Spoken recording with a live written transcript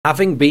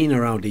Having been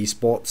around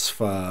esports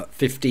for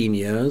 15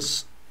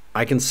 years,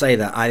 I can say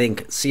that I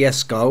think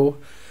CSGO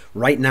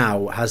right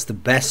now has the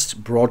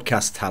best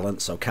broadcast talent,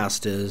 so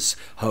casters,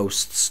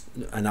 hosts,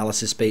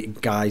 analysis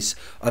guys,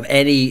 of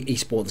any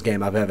esports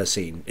game I've ever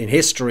seen in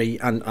history,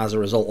 and as a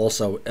result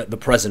also at the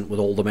present with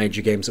all the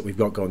major games that we've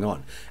got going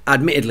on.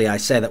 Admittedly, I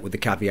say that with the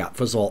caveat,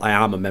 first of all, I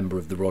am a member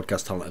of the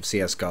broadcast talent of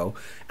CSGO,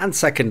 and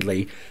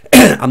secondly,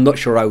 I'm not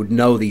sure I would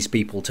know these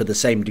people to the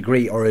same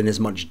degree or in as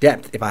much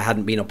depth if I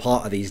hadn't been a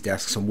part of these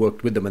desks and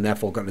worked with them and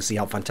therefore gotten to see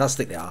how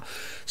fantastic they are.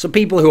 So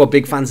people who are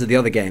big fans of the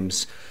other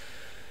games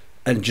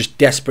and just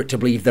desperate to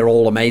believe they're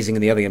all amazing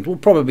in the other games will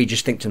probably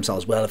just think to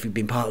themselves, well, if he'd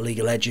been part of League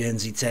of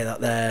Legends, he'd say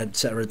that there,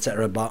 etc.,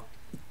 etc. But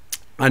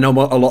I know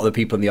a lot of the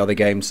people in the other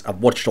games.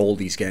 I've watched all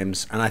these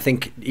games, and I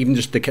think even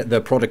just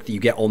the product that you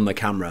get on the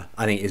camera,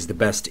 I think is the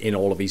best in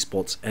all of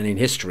esports and in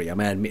history. I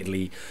mean,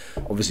 admittedly,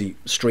 obviously,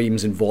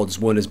 streams and VODs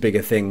weren't as big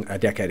a thing a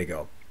decade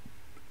ago.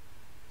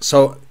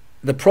 So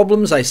the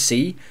problems I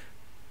see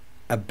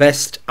are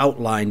best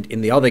outlined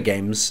in the other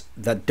games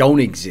that don't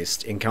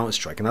exist in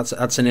Counter-Strike, and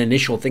that's an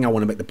initial thing I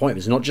want to make the point of.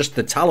 It's not just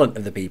the talent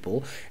of the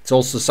people, it's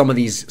also some of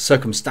these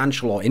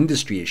circumstantial or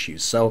industry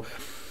issues. So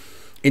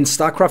in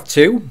StarCraft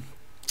 2,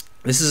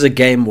 this is a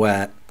game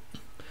where,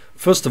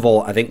 first of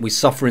all, I think we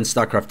suffer in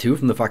StarCraft 2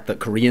 from the fact that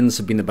Koreans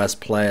have been the best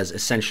players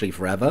essentially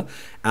forever,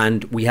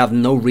 and we have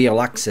no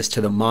real access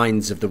to the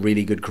minds of the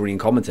really good Korean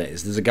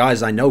commentators. There's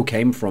guys I know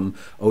came from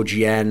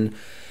OGN,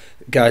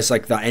 guys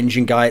like that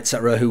Engine guy,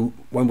 etc., who,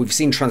 when we've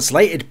seen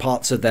translated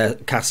parts of their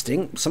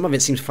casting, some of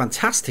it seems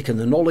fantastic, and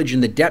the knowledge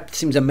and the depth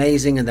seems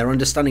amazing, and their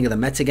understanding of the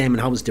metagame and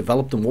how it's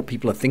developed and what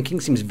people are thinking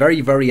seems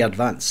very, very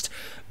advanced.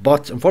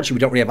 But unfortunately, we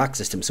don't really have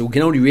access to them, so we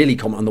can only really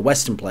comment on the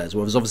Western players,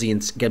 whereas obviously in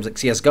games like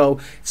CSGO,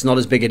 it's not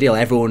as big a deal.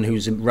 Everyone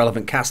who's a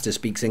relevant caster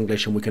speaks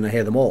English, and we can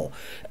hear them all.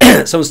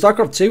 So in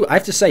StarCraft 2, I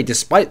have to say,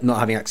 despite not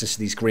having access to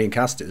these Korean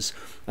casters,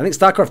 I think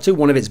StarCraft 2,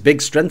 one of its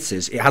big strengths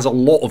is it has a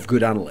lot of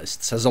good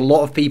analysts. Has a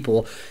lot of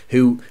people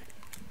who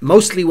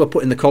mostly were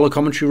put in the color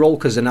commentary role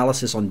because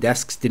analysis on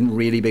desks didn't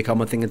really become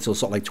a thing until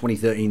sort of like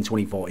 2013,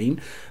 2014.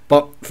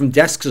 But from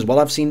desks as well,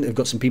 I've seen they've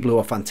got some people who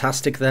are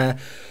fantastic there.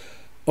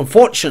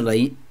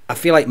 Unfortunately, I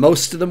feel like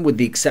most of them, with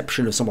the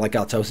exception of someone like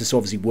Artosis, who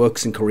obviously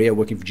works in Korea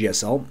working for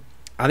GSL,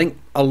 I think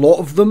a lot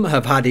of them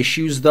have had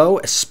issues, though,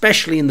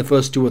 especially in the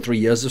first 2 or 3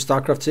 years of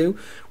StarCraft 2,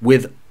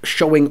 with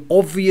showing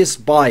obvious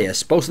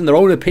bias, both in their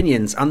own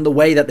opinions and the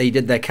way that they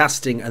did their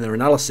casting and their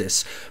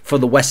analysis for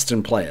the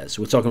Western players.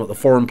 We're talking about the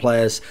foreign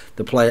players,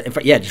 in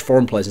fact, yeah, just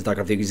foreign players in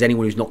StarCraft 2, because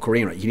anyone who's not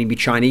Korean, right? You need to be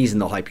Chinese and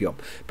they'll hype you up.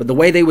 But the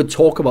way they would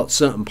talk about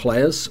certain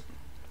players,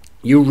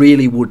 you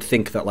really would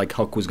think that like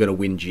Huck was going to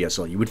win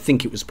GSL. You would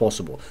think it was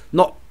possible.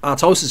 Not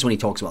Artosis when he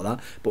talks about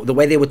that, but the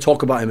way they would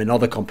talk about him in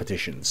other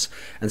competitions.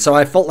 And so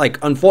I felt like,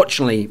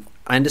 unfortunately,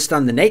 I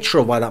understand the nature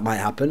of why that might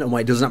happen and why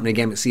it doesn't happen in a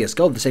game at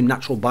CSGO. The same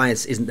natural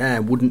bias isn't there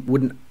and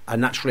wouldn't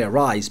naturally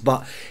arise,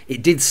 but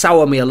it did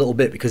sour me a little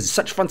bit because it's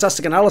such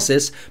fantastic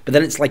analysis, but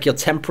then it's like you're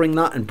tempering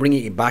that and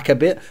bringing it back a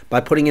bit by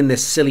putting in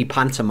this silly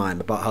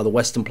pantomime about how the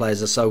Western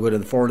players are so good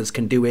and the foreigners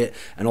can do it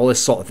and all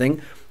this sort of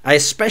thing. I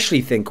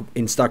especially think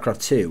in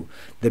StarCraft 2,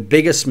 the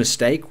biggest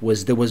mistake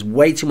was there was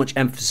way too much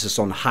emphasis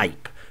on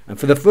hype. And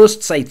for the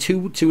first, say,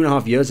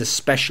 2.5 years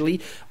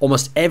especially,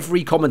 almost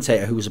every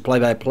commentator who was a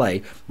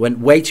play-by-play went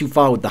way too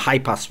far with the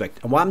hype aspect.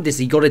 And what happened is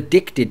he got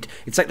addicted.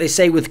 It's like they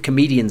say with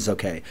comedians,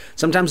 okay?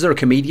 Sometimes there are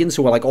comedians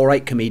who are like, all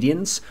right,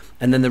 comedians.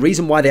 And then the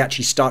reason why they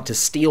actually start to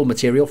steal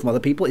material from other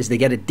people is they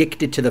get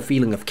addicted to the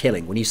feeling of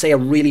killing. When you say a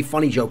really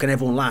funny joke and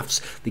everyone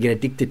laughs, they get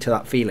addicted to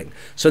that feeling.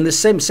 So in the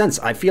same sense,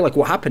 I feel like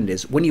what happened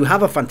is when you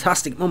have a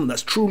fantastic moment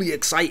that's truly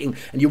exciting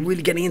and you're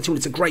really getting into it,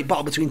 it's a great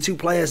battle between two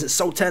players, it's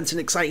so tense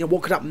and exciting, and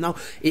what could happen now?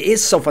 It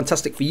is so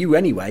fantastic for you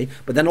anyway,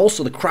 but then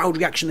also the crowd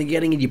reaction they're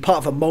getting, and you're part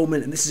of a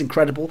moment, and this is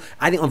incredible.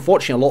 I think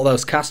unfortunately a lot of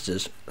those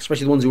casters,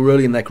 especially the ones who were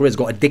early in their careers,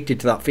 got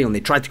addicted to that feeling. They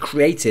tried to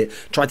create it,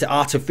 tried to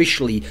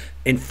artificially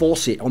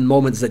enforce it on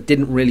moments that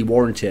didn't really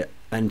warrant it,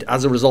 and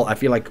as a result I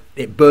feel like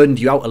it burned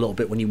you out a little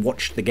bit when you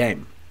watched the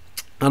game.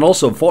 And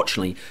also,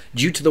 unfortunately,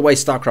 due to the way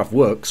StarCraft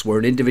works, where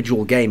an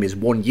individual game is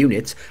one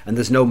unit and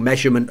there's no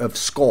measurement of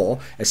score,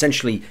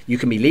 essentially you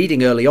can be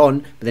leading early on,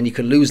 but then you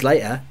can lose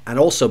later. And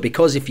also,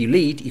 because if you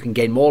lead, you can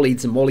gain more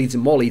leads and more leads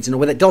and more leads in a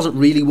way that doesn't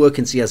really work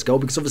in CSGO,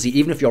 because obviously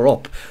even if you're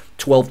up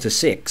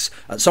 12-6,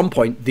 at some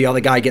point the other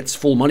guy gets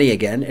full money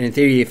again, and in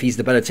theory, if he's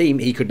the better team,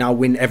 he could now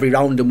win every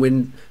round and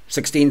win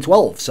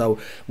 16-12. So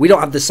we don't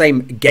have the same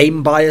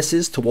game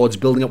biases towards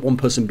building up one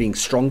person being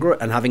stronger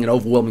and having an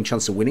overwhelming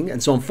chance of winning.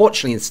 And so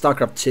unfortunately in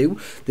StarCraft 2,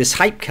 this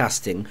hype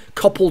casting,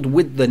 coupled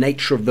with the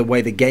nature of the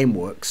way the game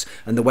works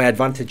and the way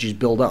advantages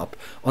build up,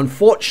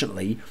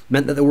 unfortunately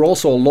meant that there were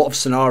also a lot of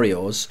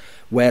scenarios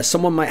where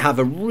someone might have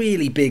a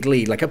really big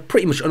lead, like a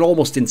pretty much an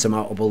almost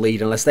insurmountable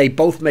lead, unless they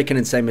both make an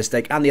insane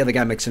mistake and the other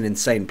guy makes an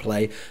insane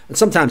play, and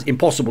sometimes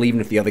impossible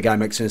even if the other guy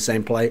makes an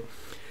insane play.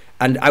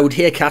 And I would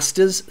hear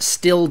casters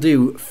still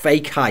do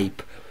fake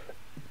hype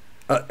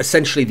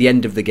essentially the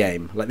end of the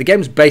game. Like, the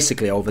game's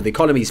basically over. The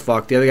economy's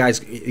fucked. The other guy's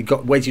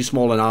got way too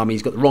small an army.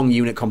 He's got the wrong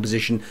unit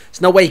composition.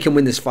 There's no way he can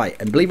win this fight.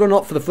 And believe it or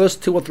not, for the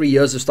first 2 or 3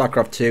 years of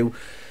StarCraft 2,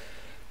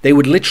 they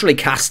would literally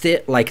cast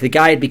it like the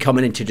guy would be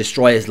coming in to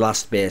destroy his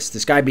last base.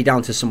 This guy would be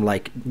down to some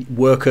like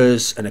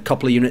workers and a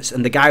couple of units,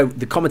 and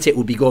the commentator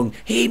would be going,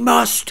 "He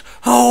must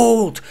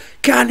hold.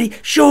 Can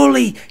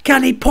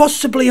he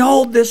possibly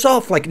hold this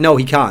off?" Like, no,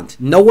 he can't.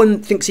 No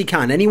one thinks he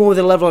can. Anyone with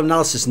a level of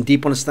analysis and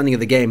deep understanding of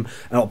the game,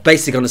 or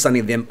basic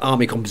understanding of the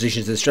army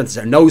compositions and the strengths,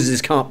 knows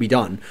this can't be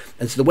done.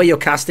 And so the way you're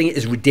casting it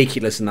is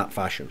ridiculous in that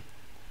fashion.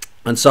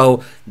 And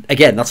so,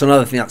 again, that's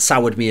another thing that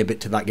soured me a bit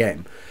to that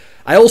game.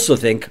 I also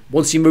think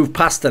once you move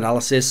past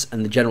analysis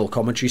and the general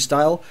commentary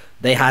style,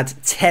 they had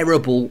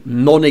terrible,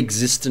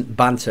 non-existent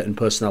banter and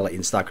personality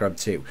in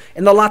StarCraft 2.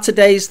 In the latter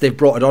days, they've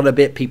brought it on a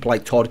bit. People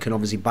like Todd can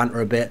obviously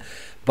banter a bit,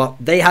 but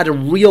they had a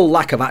real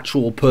lack of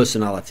actual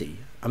personality.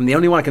 I mean, the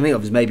only one I can think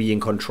of is maybe In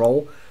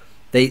Control.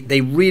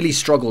 They really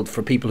struggled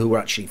for people who were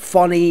actually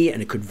funny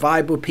and who could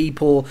vibe with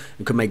people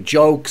and could make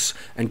jokes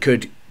and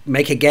could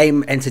make a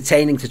game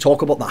entertaining to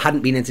talk about that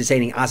hadn't been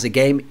entertaining as a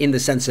game, in the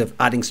sense of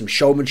adding some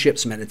showmanship,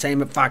 some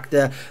entertainment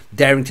factor,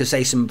 daring to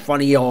say some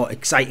funny or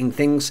exciting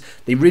things.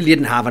 They really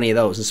didn't have any of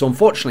those. And so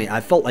unfortunately,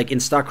 I felt like in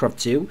StarCraft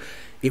 2,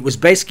 it was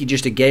basically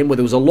just a game where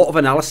there was a lot of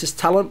analysis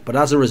talent, but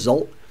as a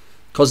result,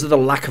 because of the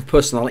lack of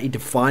personality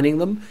defining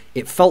them,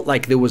 it felt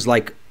like there was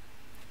like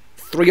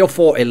 3 or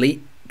 4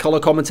 elite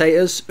color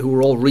commentators who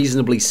were all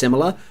reasonably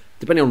similar.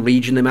 Depending on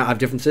region, they might have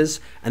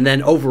differences. And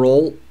then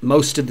overall,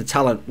 most of the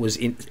talent was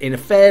in a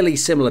fairly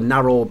similar,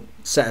 narrow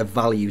set of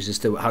values as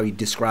to how you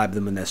describe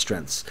them and their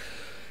strengths.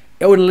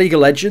 In League of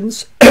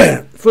Legends,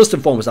 first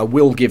and foremost, I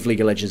will give League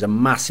of Legends a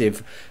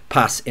massive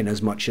pass in as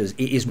much as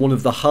it is one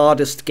of the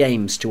hardest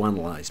games to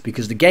analyse,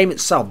 because the game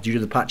itself, due to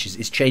the patches,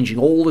 is changing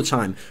all the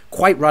time,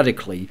 quite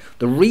radically.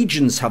 The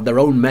regions have their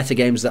own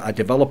metagames that are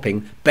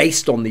developing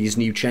based on these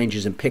new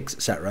changes and picks,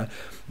 etc.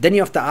 Then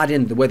you have to add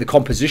in the way the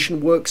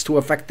composition works to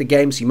affect the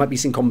game. So you might be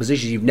seeing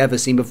compositions you've never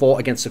seen before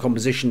against a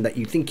composition that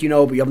you think you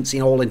know, but you haven't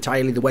seen all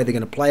entirely the way they're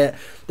going to play it.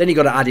 Then you've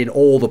got to add in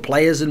all the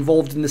players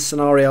involved in this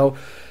scenario.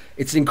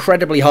 It's an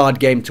incredibly hard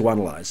game to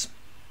analyse.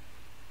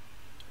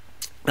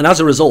 And as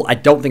a result, I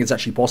don't think it's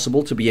actually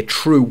possible to be a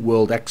true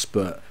world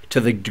expert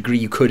to the degree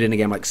you could in a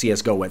game like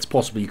CSGO, where it's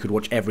possible you could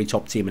watch every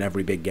top team in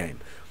every big game.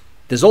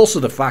 There's also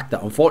the fact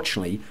that,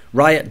 unfortunately,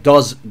 Riot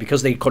does,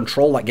 because they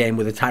control that game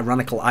with a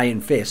tyrannical iron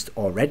fist,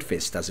 or red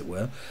fist, as it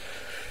were,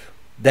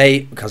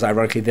 because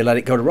ironically they let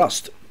it go to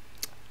rust,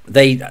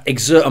 they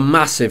exert a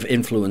massive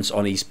influence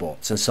on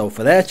esports. And so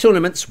for their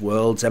tournaments,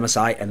 Worlds,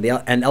 MSI,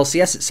 and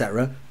LCS,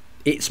 etc.,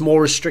 it's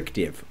more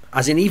restrictive.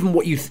 As in, even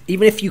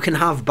if you can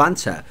have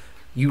banter,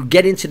 you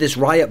get into this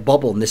Riot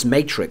bubble and this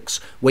matrix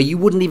where you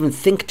wouldn't even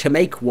think to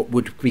make what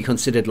would be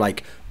considered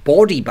like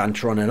bawdy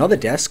banter on another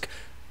desk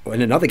or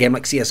in another game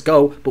like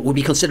CSGO, but would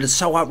be considered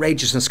so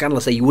outrageous and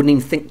scandalous that you wouldn't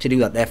even think to do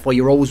that. Therefore,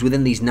 you're always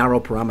within these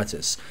narrow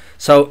parameters.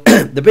 So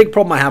the big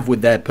problem I have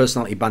with their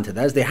personality banter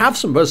there is they have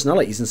some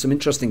personalities and some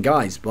interesting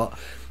guys, but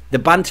the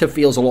banter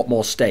feels a lot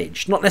more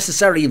staged. Not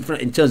necessarily in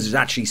terms of it's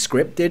actually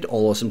scripted,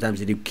 although sometimes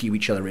they do cue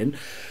each other in.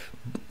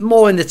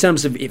 More in the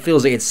terms of it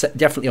feels like it's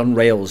definitely on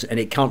rails and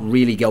it can't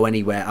really go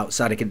anywhere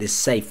outside of this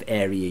safe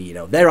area. You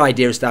know, their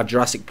idea is to have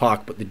Jurassic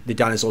Park, but the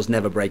dinosaurs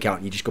never break out,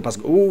 and you just go past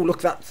and go, "Oh,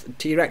 look at that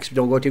T-Rex!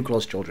 Don't go too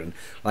close, children."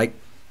 Like,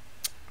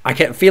 I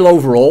can feel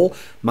overall,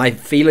 my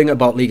feeling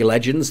about League of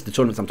Legends, the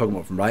tournaments I'm talking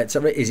about from Riot,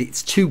 etc., is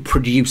it's too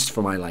produced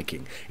for my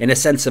liking. In a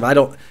sense of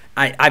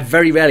I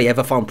very rarely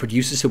ever found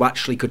producers who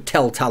actually could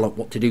tell talent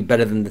what to do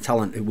better than the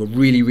talent who were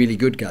really, really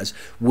good guys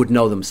would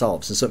know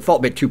themselves. And so it felt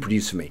a bit too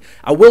produced for me.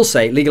 I will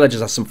say League of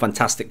Legends has some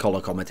fantastic color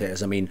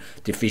commentators. I mean,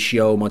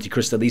 Deficio, Monte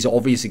Cristo, these are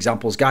obvious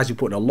examples. Guys who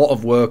put in a lot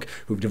of work,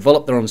 who've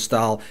developed their own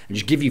style, and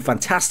just give you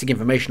fantastic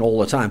information all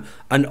the time.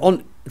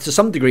 And to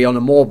some degree on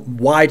a more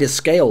wider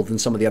scale than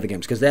some of the other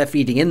games, because they're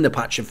feeding in the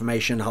patch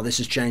information, how this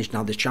has changed, and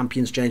how this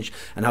champion's changed,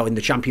 and how in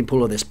the champion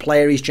pool of this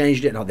player he's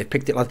changed it, and how they've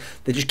picked it.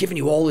 They're just giving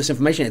you all this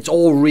information. It's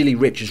all really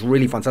rich. It's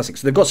really fantastic.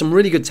 So they've got some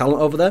really good talent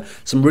over there,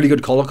 some really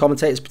good color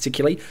commentators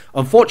particularly.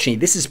 Unfortunately,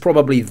 this is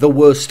probably the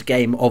worst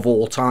game of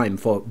all time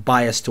for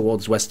bias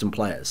towards Western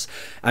players.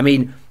 I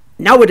mean,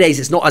 nowadays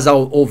it's not as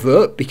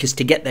overt, because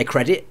to get their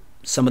credit,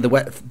 some of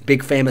the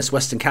big famous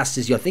Western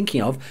casters you're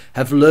thinking of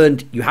have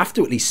learned you have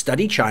to at least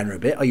study China a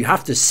bit, or you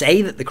have to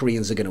say that the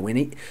Koreans are going to win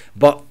it.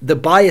 But the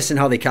bias in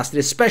how they casted,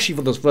 especially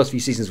for those first few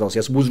seasons of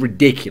LCS, was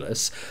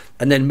ridiculous.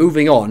 And then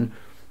moving on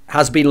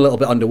has been a little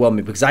bit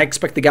underwhelming, because I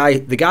expect the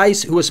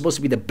guys who are supposed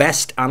to be the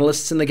best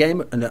analysts in the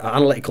game and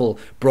analytical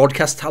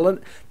broadcast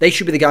talent, they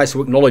should be the guys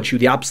who acknowledge who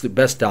the absolute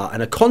best are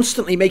and are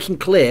constantly making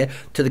clear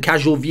to the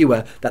casual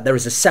viewer that there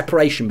is a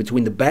separation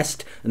between the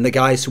best and the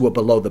guys who are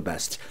below the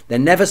best. They're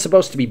never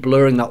supposed to be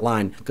blurring that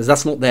line, because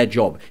that's not their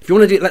job. If you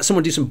want to let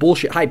someone do some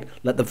bullshit hype,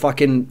 let the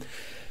fucking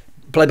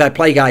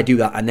play-by-play guy do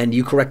that, and then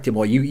you correct him,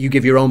 or you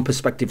give your own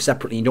perspective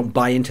separately and you don't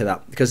buy into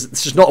that, because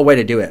it's just not a way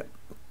to do it.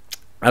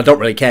 I don't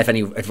really care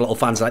if little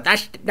fans are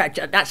like,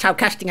 that's how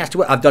casting has to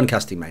work. I've done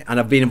casting, mate, and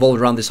I've been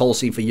involved around this whole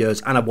scene for years,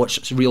 and I've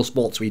watched real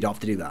sports where you don't have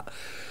to do that.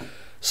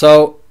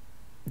 So,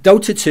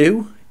 Dota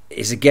 2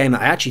 is a game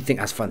that I actually think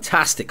has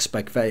fantastic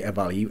spectator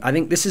value. I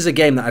think this is a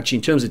game that actually,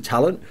 in terms of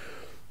talent,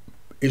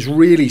 is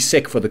really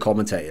sick for the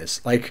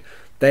commentators. Like,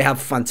 they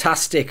have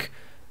fantastic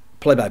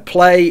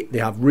play-by-play, they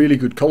have really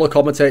good color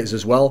commentators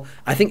as well.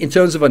 I think in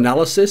terms of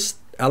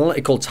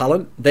analytical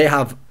talent, they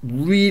have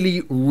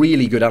really,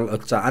 really good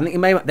analytical talent. I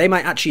think they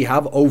might actually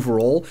have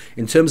overall,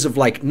 in terms of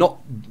like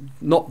not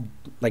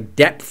like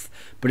depth,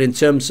 but in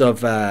terms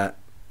of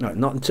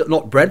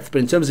not breadth, but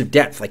in terms of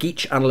depth, like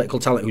each analytical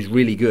talent who's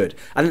really good,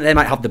 I think they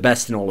might have the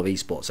best in all of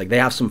esports. Like they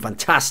have some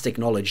fantastic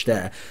knowledge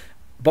there,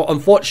 but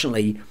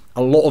unfortunately,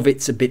 a lot of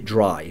it's a bit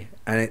dry.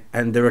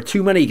 And there are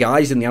too many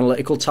guys in the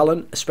analytical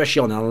talent,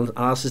 especially on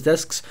analysis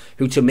desks,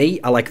 who to me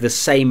are like the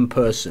same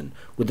person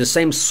with the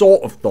same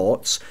sort of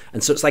thoughts.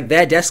 And so it's like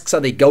their desks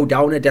are, they go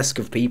down a desk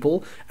of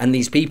people, and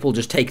these people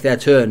just take their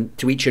turn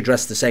to each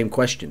address the same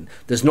question.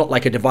 There's not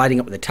like a dividing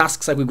up the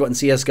tasks like we've got in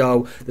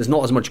CSGO. There's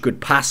not as much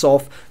good pass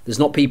off. There's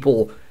not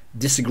people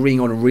disagreeing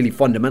on a really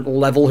fundamental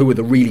level who are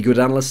the really good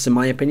analysts, in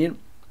my opinion.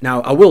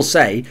 Now, I will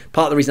say,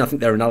 part of the reason I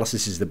think their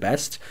analysis is the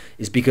best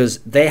is because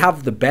they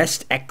have the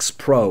best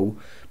ex-pro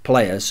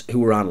players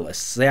who are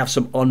analysts. They have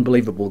some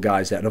unbelievable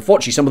guys there. And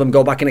unfortunately, some of them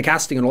go back into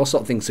casting and all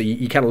sorts of things, so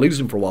you kind of lose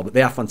them for a while, but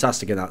they are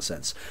fantastic in that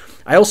sense.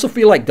 I also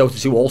feel like Dota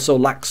 2 also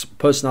lacks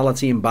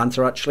personality and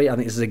banter, actually. I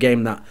think this is a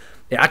game that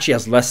it actually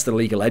has less than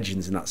League of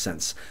Legends in that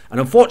sense.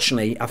 And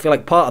unfortunately, I feel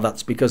like part of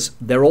that's because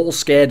they're all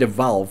scared of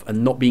Valve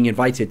and not being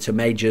invited to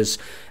majors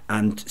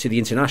and to the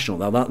international.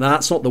 Now,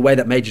 that's not the way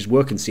that majors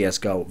work in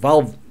CSGO.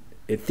 Valve,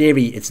 in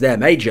theory, it's their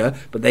major,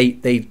 but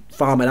they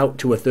farm it out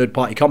to a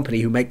third-party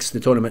company who makes the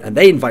tournament, and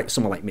they invite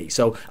someone like me.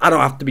 So I don't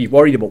have to be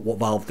worried about what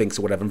Valve thinks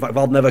or whatever. In fact,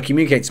 Valve never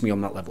communicates to me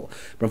on that level.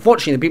 But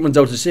unfortunately, the people in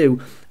Dota 2,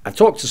 I've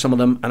talked to some of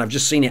them, and I've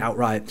just seen it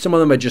outright. Some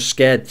of them are just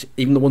scared,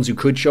 even the ones who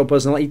could show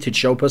personality, to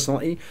show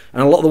personality.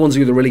 And a lot of the ones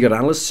who are the really good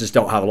analysts just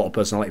don't have a lot of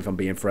personality, if I'm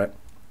being frank.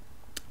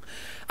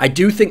 I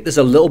do think there's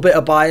a little bit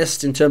of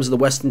bias in terms of the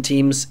Western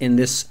teams in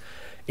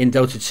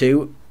Dota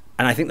 2.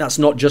 And I think that's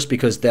not just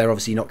because they're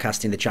obviously not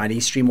casting the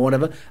Chinese stream or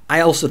whatever.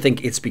 I also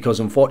think it's because,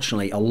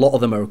 unfortunately, a lot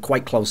of them are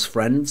quite close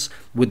friends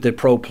with the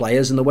pro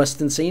players in the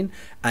Western scene.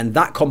 And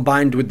that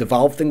combined with the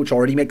Valve thing, which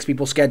already makes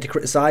people scared to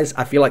criticize,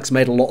 I feel like it's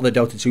made a lot of the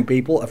Dota 2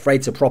 people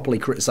afraid to properly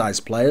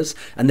criticize players.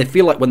 And they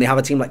feel like when they have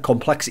a team like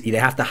Complexity, they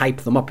have to hype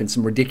them up in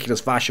some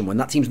ridiculous fashion when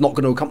that team's not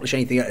going to accomplish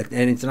anything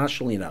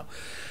internationally,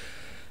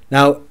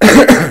 Now,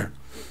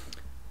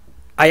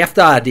 I have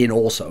to add in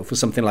also for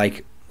something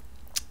like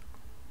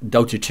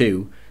Dota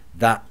 2,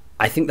 that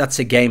I think that's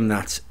a game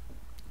that,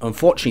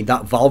 unfortunately,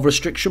 that Valve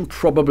restriction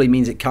probably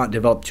means it can't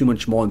develop too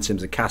much more in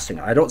terms of casting.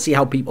 I don't see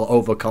how people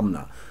overcome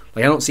that.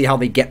 Like, I don't see how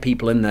they get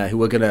people in there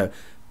who are going to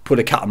put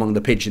a cat among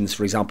the pigeons,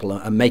 for example,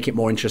 and make it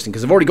more interesting,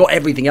 because they've already got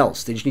everything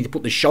else. They just need to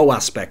put the show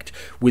aspect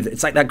with it.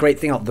 It's like that great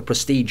thing out of The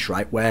Prestige,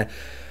 right, where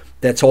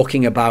they're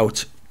talking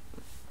about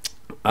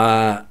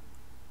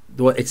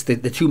it's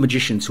the two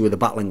magicians who are the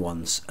battling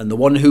ones, and the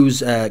one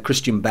who's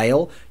Christian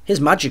Bale, his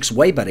magic's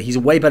way better. He's a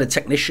way better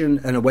technician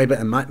and a way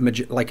better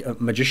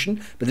magician,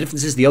 but the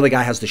difference is the other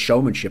guy has the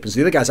showmanship, and so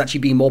the other guy's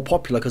actually being more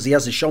popular because he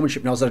has the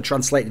showmanship, knows how to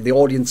translate to the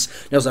audience,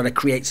 knows how to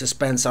create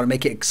suspense, how to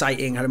make it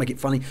exciting, how to make it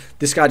funny.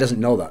 This guy doesn't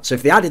know that. So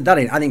if they added that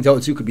in, I think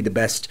Dota 2 could be the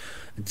best.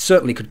 It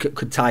certainly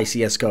could tie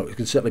CSGO. It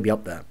could certainly be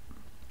up there.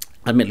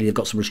 Admittedly, they've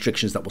got some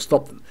restrictions that will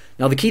stop them.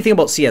 Now, the key thing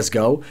about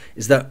CSGO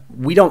is that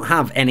we don't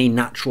have any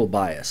natural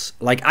bias.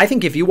 Like, I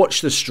think if you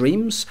watch the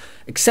streams,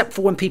 except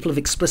for when people have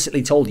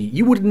explicitly told you,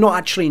 you would not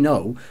actually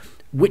know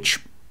which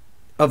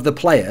of the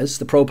players,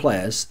 the pro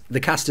players, the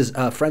casters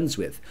are friends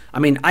with. I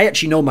mean, I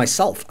actually know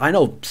myself. I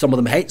know some of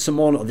them hate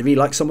someone or they really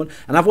like someone,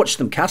 and I've watched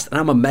them cast, and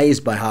I'm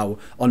amazed by how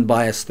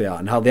unbiased they are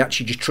and how they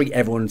actually just treat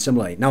everyone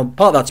similarly. Now,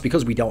 part of that's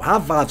because we don't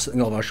have Valve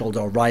sitting over our shoulder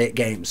or Riot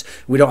Games.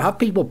 We don't have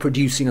people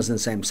producing us in the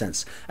same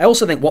sense. I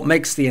also think what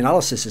makes the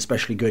analysis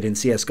especially good in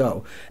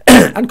CSGO,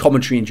 and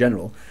commentary in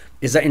general,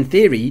 is that in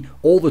theory,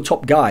 all the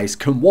top guys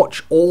can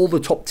watch all the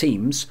top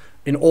teams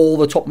in all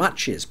the top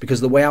matches,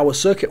 because the way our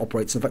circuit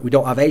operates, in fact, we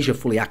don't have Asia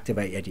fully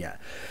activated yet.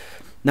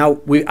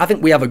 Now, I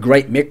think we have a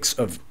great mix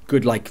of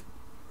good, like,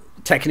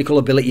 technical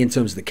ability in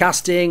terms of the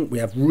casting. We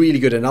have really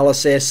good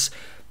analysis.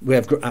 We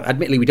have,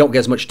 admittedly, we don't get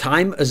as much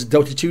time as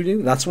Dota 2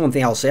 do. That's one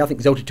thing I'll say. I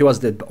think Dota 2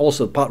 has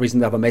also part of the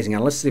reason they have amazing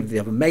analysis. They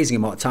have amazing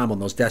amount of time on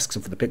those desks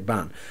and for the pick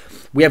ban.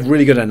 We have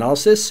really good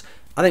analysis.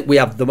 I think we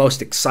have the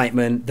most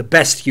excitement, the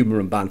best humour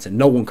and banter.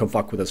 No one can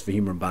fuck with us for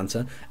humour and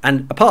banter.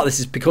 And a part of this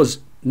is because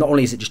not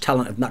only is it just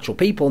talent of natural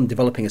people and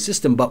developing a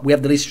system, but we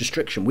have the least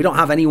restriction. We don't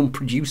have anyone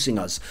producing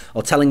us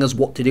or telling us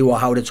what to do or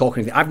how to talk or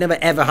anything. I've never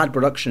ever had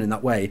production in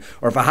that way.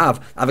 Or if I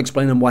have, I've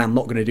explained them why I'm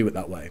not going to do it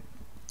that way.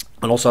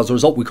 And also, as a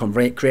result, we can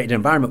create an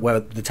environment where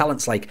the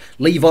talent's like,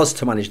 leave us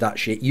to manage that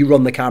shit. You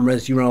run the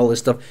cameras, you run all this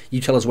stuff.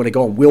 You tell us where to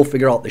go and we'll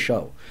figure out the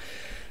show.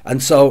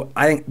 And so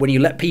I think when you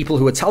let people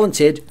who are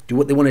talented do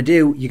what they want to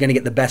do, you're going to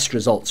get the best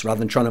results rather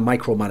than trying to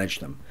micromanage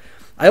them.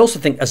 I also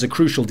think, as a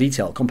crucial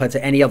detail compared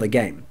to any other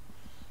game,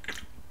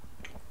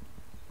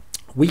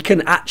 we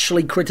can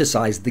actually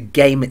criticize the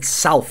game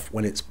itself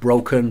when it's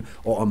broken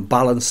or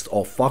unbalanced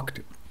or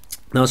fucked.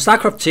 Now,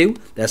 StarCraft 2,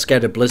 they're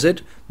scared of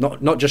Blizzard,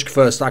 not just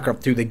for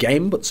StarCraft 2 the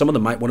game, but some of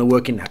them might want to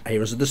work in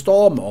Heroes of the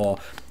Storm or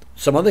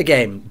some other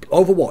game,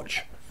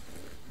 Overwatch.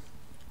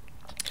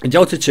 In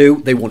Dota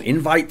 2, they want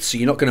invites, so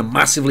you're not going to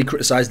massively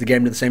criticize the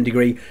game to the same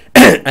degree.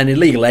 And in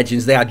League of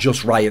Legends, they are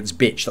just Riot's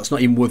bitch. That's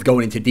not even worth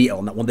going into detail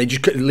on that one. They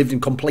just lived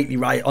in completely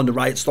under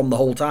Riot Storm the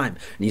whole time.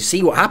 And you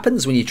see what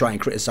happens when you try and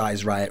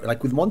criticize Riot,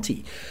 like with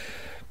Monty.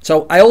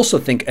 So I also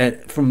think,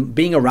 from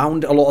being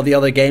around a lot of the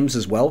other games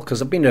as well,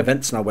 because I've been to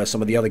events now where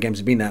some of the other games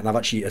have been there, and I've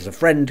actually, as a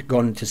friend,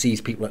 gone to see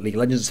people at League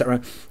of Legends,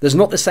 etc. There's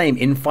not the same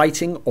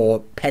infighting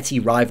or petty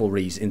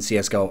rivalries in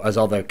CSGO as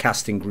other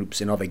casting groups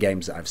in other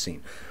games that I've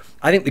seen.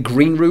 I think the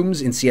green rooms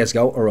in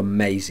CSGO are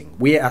amazing.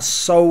 We are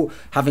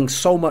having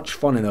so much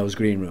fun in those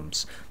green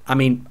rooms. I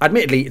mean,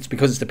 admittedly, it's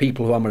because it's the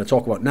people who I'm going to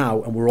talk about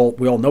now, and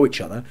we all know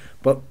each other.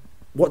 But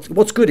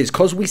what's good is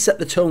because we set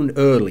the tone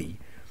early,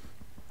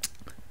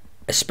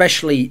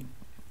 especially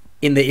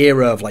in the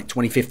era of like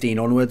 2015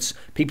 onwards,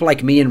 people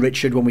like me and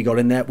Richard, when we got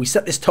in there, we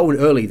set this tone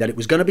early that it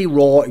was going to be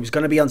raw, it was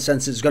going to be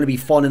uncensored, it was going to be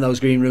fun in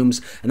those green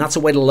rooms, and that's a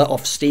way to let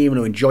off steam and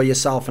to enjoy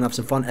yourself and have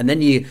some fun. And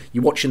then you're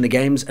watching the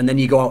games, and then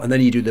you go out and then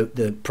you do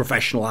the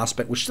professional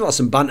aspect, which still has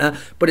some banter,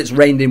 but it's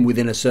reined in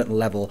within a certain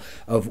level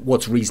of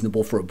what's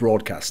reasonable for a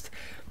broadcast.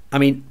 I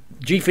mean,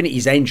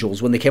 Gfinity's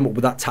Angels, when they came up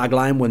with that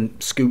tagline, when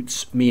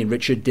Scoots, me and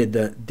Richard did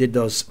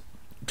those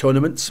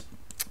tournaments,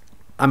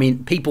 I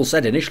mean, people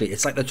said initially,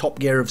 it's like the Top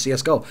Gear of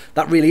CSGO.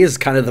 That really is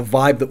kind of the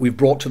vibe that we've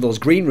brought to those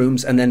green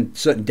rooms, and then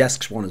certain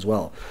desks one as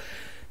well.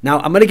 Now,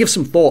 I'm going to give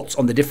some thoughts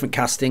on the different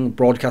casting,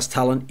 broadcast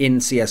talent in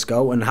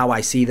CSGO and how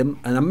I see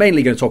them. And I'm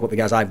mainly going to talk about the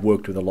guys I've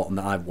worked with a lot and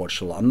that I've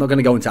watched a lot. I'm not going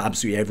to go into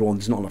absolutely everyone.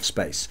 There's not enough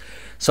space.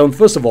 So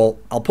first of all,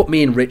 I'll put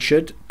me and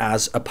Richard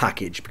as a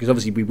package, because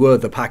obviously we were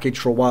the package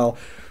for a while,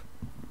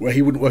 where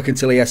he wouldn't work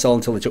until ESL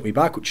until they took me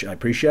back, which I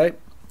appreciate.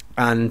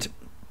 And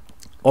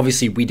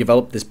obviously, we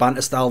developed this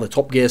banter style, the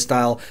Top Gear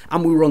style,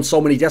 and we were on so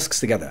many desks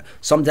together.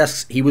 Some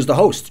desks, he was the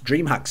host,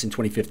 DreamHacks in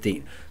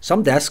 2015.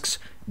 Some desks,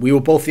 we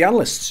were both the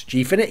analysts,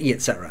 Gfinity,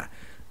 etc.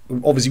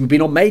 Obviously, we've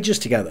been on majors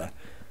together.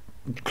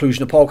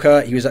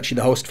 Cluj-Napoca, he was actually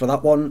the host for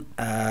that one.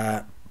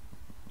 I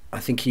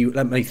think he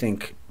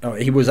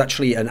was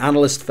actually an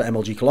analyst for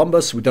MLG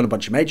Columbus. We've done a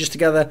bunch of majors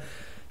together.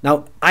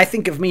 Now, I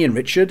think of me and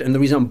Richard, and the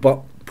reason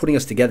I'm putting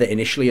us together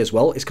initially as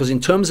well is because in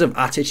terms of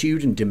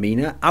attitude and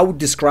demeanor, I would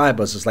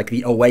describe us as like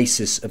the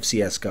Oasis of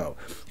CSGO.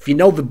 If you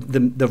know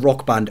the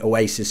rock band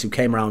Oasis, who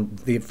came around,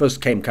 they first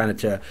came kind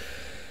of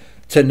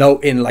to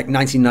note in like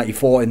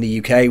 1994 in the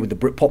UK with the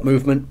Britpop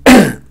movement.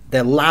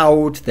 They're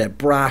loud, they're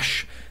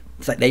brash.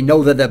 It's like they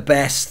know they're the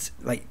best.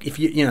 Like, if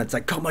you know, it's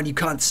like, come on, you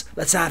can't,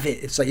 let's have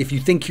it. It's like, if you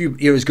think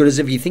you're as good as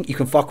if you think you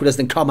can fuck with us,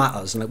 then come at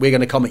us. And like, we're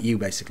going to come at you,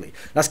 basically.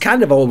 That's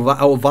kind of our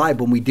vibe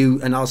when we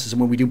do analysis and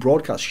when we do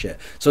broadcast shit.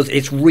 So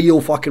it's real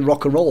fucking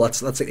rock and roll.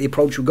 That's like the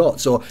approach we got.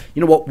 So,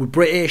 you know what, we're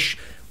British.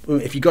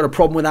 If you got a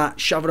problem with that,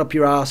 shove it up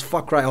your ass,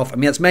 fuck right off. I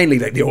mean, that's mainly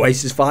like the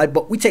Oasis vibe,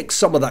 but we take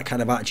some of that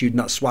kind of attitude and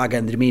that swagger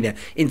and the demeanour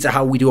into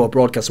how we do our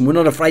broadcast, and we're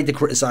not afraid to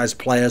criticise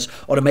players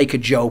or to make a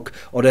joke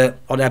or to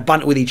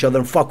banter with each other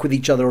and fuck with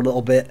each other a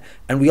little bit.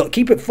 And we got to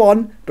keep it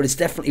fun, but it's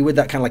definitely with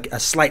that kind of like a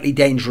slightly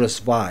dangerous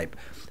vibe.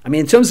 I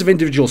mean, in terms of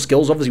individual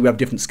skills, obviously we have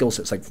different skill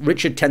sets. Like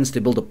Richard tends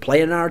to build up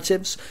player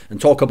narratives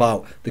and talk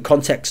about the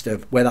context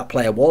of where that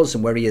player was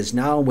and where he is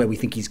now and where we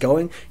think he's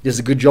going. He does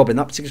a good job in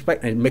that particular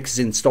aspect, and mixes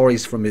in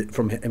stories from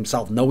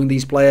himself knowing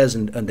these players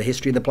and the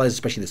history of the players,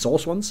 especially the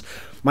source ones.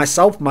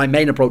 Myself, my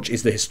main approach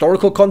is the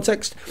historical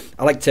context.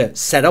 I like to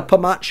set up a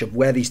match of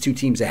where these two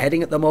teams are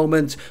heading at the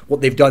moment, what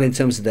they've done in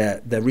terms of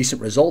their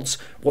recent results,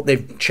 what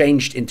they've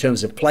changed in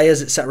terms of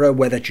players, etc.,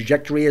 where their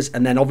trajectory is,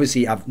 and then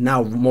obviously I've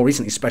now more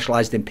recently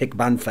specialised in pick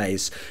ban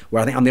phase,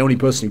 where I think I'm the only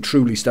person who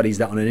truly studies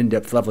that on an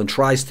in-depth level and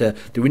tries to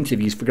do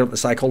interviews, figure out the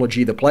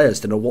psychology of the players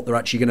to know what they're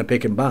actually going to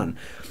pick and ban.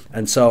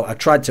 And so I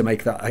tried to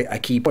make that a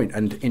key point,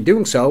 and in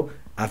doing so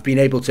I've been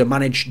able to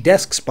manage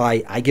desks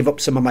by I give up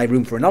some of my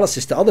room for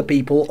analysis to other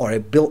people, or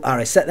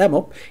I set them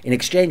up. In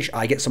exchange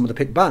I get some of the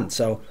pick ban.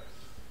 So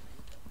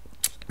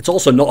it's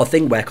also not a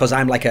thing where, because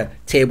I'm like a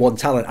tier 1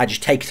 talent, I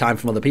just take time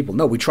from other people.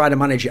 No, we try to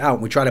manage it out,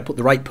 and we try to put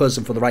the right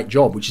person for the right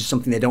job, which is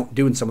something they don't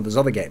do in some of those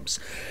other games.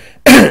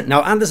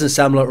 Now, Anders and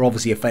Semler are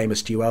obviously a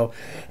famous duo.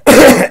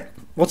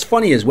 What's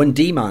funny is when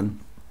D-Man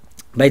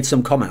made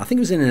some comment, I think it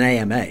was in an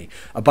AMA,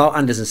 about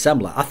Anders and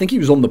Semler. I think he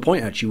was on the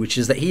point, actually, which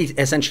is that he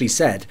essentially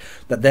said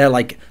that they're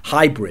like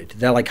hybrid.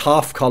 They're like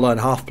half colour and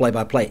half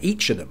play-by-play,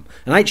 each of them.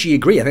 And I actually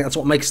agree. I think that's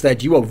what makes their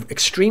duo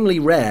extremely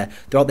rare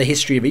throughout the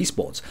history of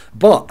esports.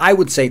 But I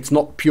would say it's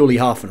not purely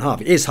half and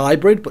half. It is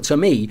hybrid, but to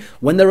me,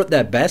 when they're at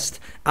their best,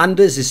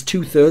 Anders is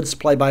 2/3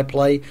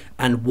 play-by-play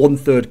and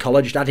 1/3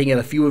 colour, just adding in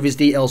a few of his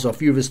details or a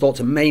few of his thoughts,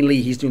 and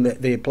mainly he's doing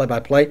the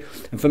play-by-play.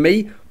 And for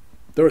me,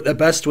 They're at their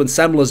best when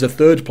Semler's a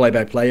third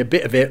play-by-play, a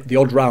bit of it, the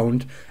odd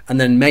round, and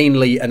then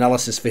mainly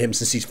analysis for him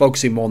since he's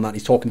focusing more on that and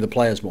he's talking to the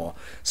players more.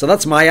 So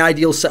that's my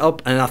ideal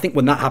setup, and I think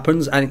when that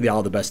happens, I think they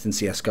are the best in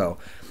CSGO.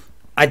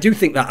 I do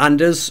think that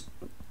Anders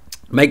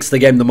makes the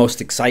game the most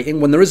exciting.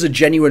 When there is a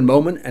genuine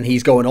moment and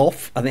he's going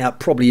off, I think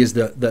that probably is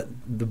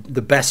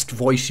the best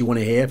voice you want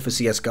to hear for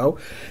CSGO.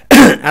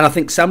 And I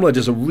think Semler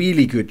does a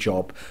really good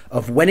job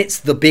of when it's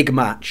the big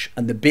match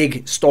and the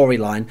big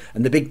storyline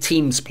and the big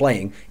teams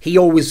playing, he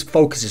always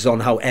focuses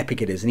on how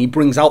epic it is and he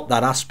brings out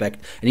that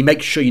aspect and he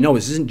makes sure you know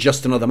this isn't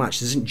just another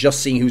match. This isn't just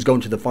seeing who's going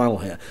to the final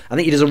here. I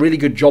think he does a really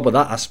good job of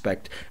that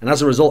aspect, and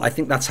as a result, I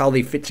think that's how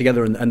they fit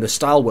together and the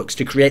style works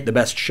to create the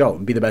best show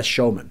and be the best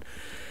showman.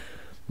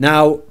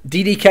 Now,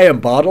 DDK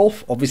and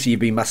Bardolph, obviously,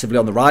 have been massively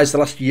on the rise the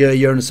last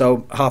year and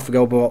so, half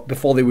ago. But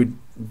before they were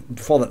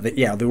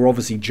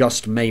obviously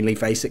just mainly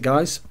Face It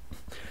guys.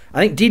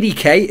 I think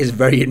DDK is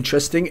very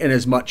interesting in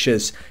as much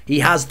as he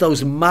has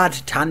those mad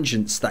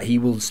tangents that he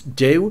will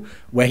do,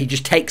 where he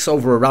just takes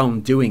over a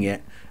round doing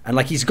it. And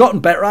like he's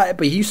gotten better at it,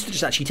 but he used to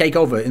just actually take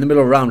over in the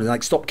middle of a round and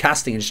like stop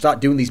casting and just start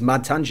doing these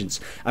mad tangents.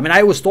 I mean, I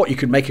always thought you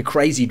could make a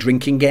crazy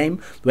drinking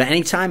game where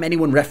anytime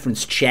anyone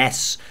referenced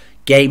chess,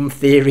 game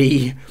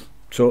theory,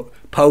 so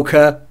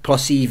poker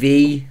plus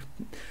EV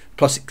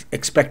plus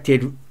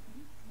expected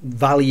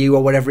value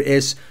or whatever it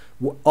is,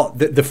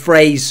 the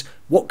phrase,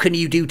 what can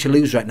you do to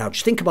lose right now?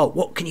 Just think about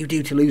what can you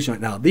do to lose right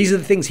now. These are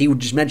the things he would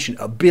just mention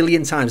a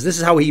billion times. This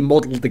is how he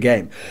modeled the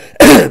game.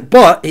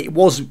 But it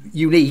was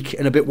unique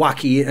and a bit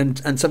wacky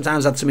and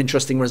sometimes had some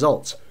interesting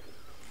results.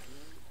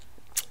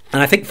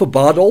 And I think for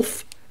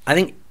Bardolph, I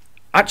think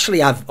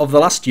actually over the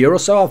last year or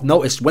so, I've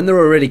noticed when there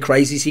are really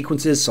crazy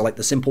sequences, so like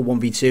the simple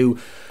 1v2,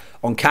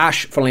 on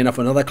Cash, funnily enough,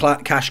 another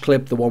Cash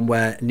clip, the one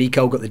where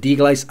Nico got the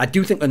deglaze. I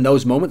do think in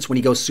those moments when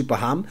he goes super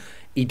ham,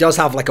 he does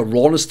have like a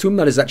rawness to him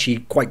that is actually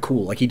quite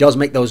cool. Like he does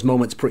make those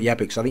moments pretty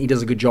epic, so I think he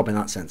does a good job in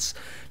that sense.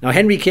 Now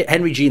Henry G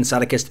and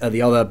Sadakist are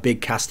the other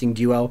big casting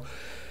duo.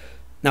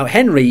 Now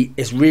Henry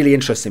is really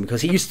interesting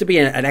because he used to be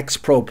an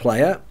ex-pro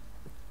player,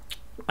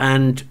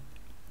 and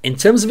in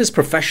terms of his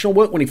professional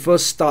work when he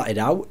first started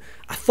out,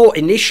 I thought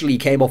initially he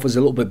came off as a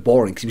little bit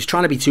boring because he was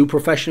trying to be too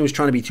professional, he was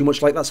trying to be too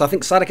much like that. So I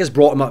think Sadakist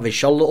brought him out of his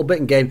shell a little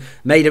bit and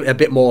made it a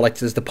bit more like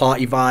there's the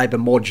party vibe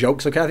and more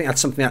jokes. Okay, I think that's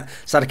something that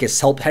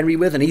Sadakist helped Henry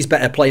with, and he's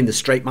better playing the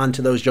straight man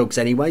to those jokes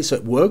anyway, so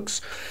it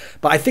works.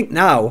 But I think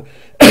now,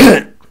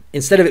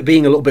 instead of it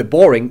being a little bit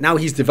boring, now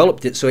he's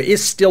developed it, so it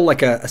is still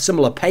like a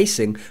similar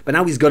pacing, but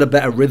now he's got a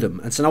better rhythm.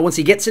 And so now once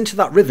he gets into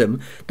that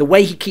rhythm, the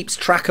way he keeps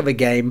track of a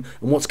game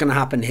and what's going to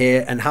happen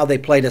here and how they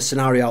played a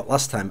scenario out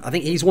last time, I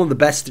think he's one of the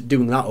best at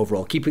doing that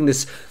overall, keeping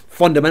this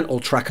fundamental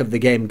track of the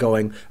game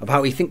going, of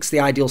how he thinks the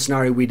ideal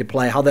scenario we to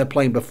play, how they're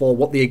playing before,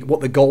 what the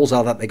goals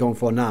are that they're going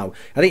for now.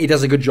 I think he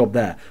does a good job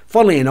there.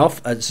 Funnily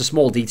enough, it's a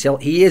small detail,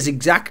 he is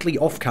exactly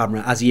off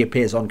camera as he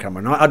appears on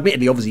camera. Now,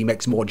 admittedly, obviously he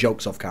makes more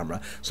jokes off camera.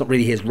 It's not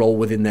really his role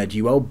within their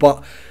duo,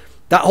 but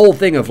that whole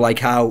thing of like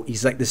how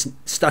he's like this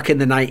stuck in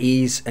the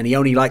 90s and he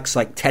only likes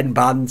like 10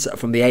 bands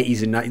from the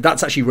 80s and 90s,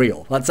 that's actually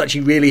real. That's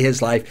actually really his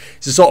life.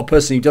 He's the sort of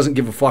person who doesn't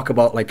give a fuck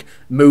about like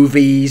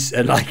movies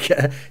and like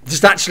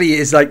just actually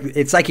is like,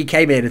 it's like he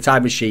came in a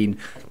time machine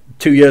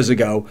 2 years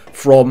ago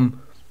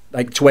from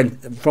like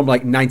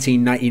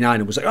 1999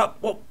 and was like,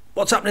 oh,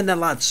 what's happening then,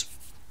 lads?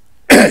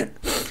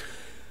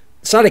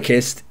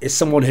 Sadakist is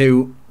someone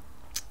who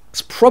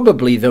it's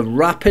probably the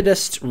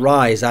rapidest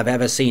rise I've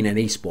ever seen in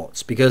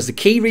esports, because the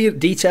key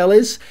detail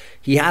is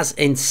he has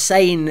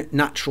insane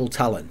natural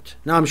talent.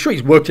 Now, I'm sure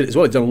he's worked at it as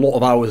well. He's done a lot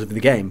of hours of the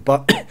game,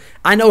 but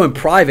I know in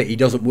private he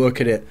doesn't work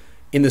at it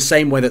in the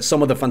same way that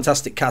some of the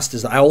fantastic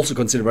casters that I also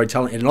consider very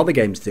talented in other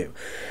games do.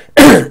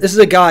 This is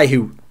a guy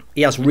who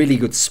he has really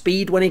good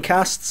speed when he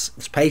casts.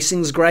 His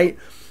pacing's great.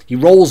 He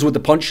rolls with the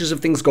punches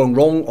of things going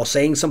wrong or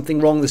saying something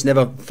wrong. This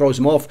never throws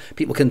him off.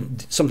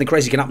 Something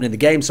crazy can happen in the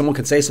game. Someone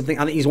can say something.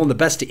 I think he's one of the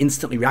best at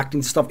instantly reacting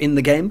to stuff in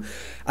the game.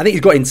 I think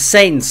he's got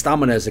insane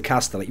stamina as a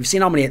caster. Like, you've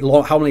seen how many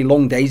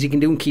long days he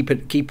can do and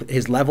keep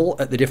his level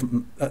at the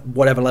different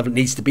whatever level it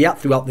needs to be at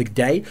throughout the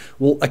day.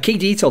 Well, a key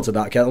detail to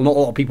that, not a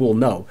lot of people will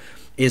know,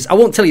 is I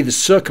won't tell you the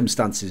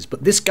circumstances,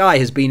 but this guy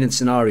has been in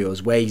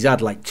scenarios where he's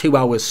had like 2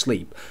 hours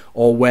sleep,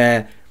 or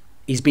where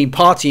he's been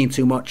partying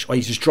too much, or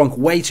he's just drunk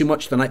way too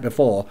much the night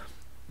before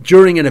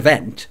during an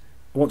event.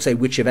 I won't say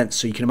which event,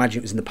 so you can imagine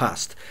it was in the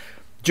past.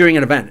 During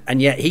an event,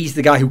 and yet he's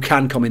the guy who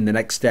can come in the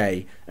next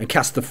day and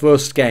cast the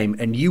first game,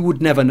 and you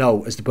would never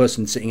know as the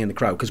person sitting in the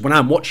crowd, because when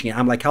I'm watching it,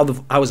 I'm like,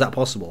 how is that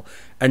possible?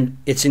 And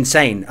it's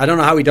insane. I don't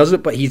know how he does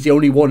it, but he's the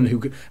only one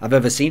who I've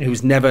ever seen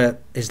who's never,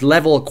 his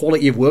level of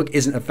quality of work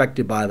isn't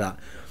affected by that.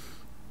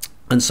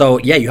 And so,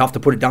 yeah, you have to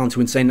put it down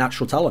to insane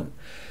natural talent.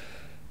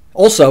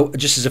 Also,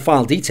 just as a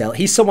final detail,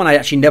 he's someone I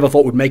actually never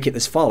thought would make it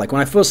this far. Like,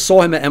 when I first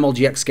saw him at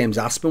MLGX Games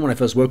Aspen, when I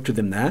first worked with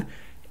him there,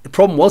 the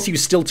problem was he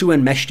was still too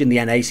enmeshed in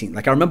the NA scene.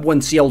 Like, I remember when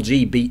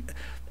CLG beat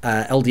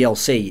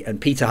LDLC,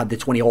 and Peter had the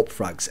 20 AWP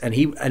frags,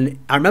 and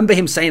I remember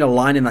him saying a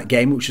line in that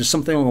game which was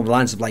something along the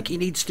lines of like, he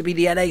needs to be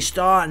the NA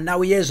star, and now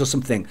he is, or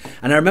something.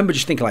 And I remember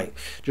just thinking, like,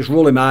 just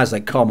rolling my eyes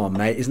like, come on,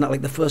 mate, isn't that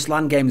like the first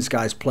LAN game this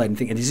guy's played? And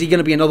thinking, is he going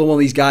to be another one of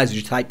these guys who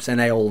just types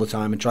NA all the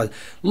time and tries?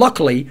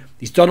 Luckily,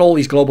 he's done all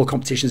these global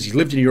competitions, he's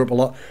lived in Europe a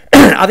lot.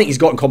 I think he's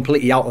gotten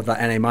completely out of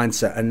that NA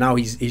mindset, and now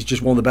he's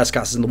just one of the best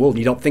casters in the world. And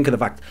you don't think of the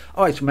fact,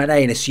 oh, he's from NA,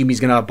 and assume he's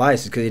going to have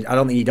biases, because I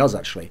don't think he does,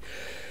 actually.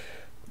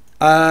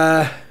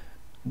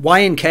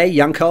 YNK,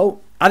 Yanko.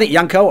 I think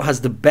Yanko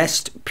has the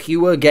best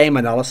pure game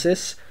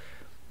analysis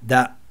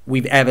that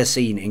we've ever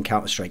seen in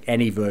Counter-Strike,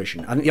 any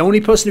version. I think the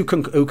only person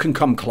who can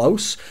come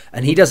close,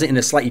 and he does it in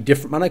a slightly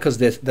different manner because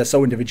they're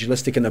so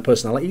individualistic in their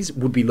personalities,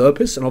 would be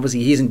Lurpus, and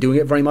obviously he isn't doing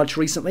it very much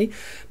recently.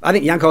 I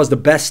think Yanko has the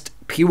best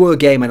pure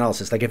game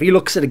analysis. Like, if he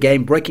looks at a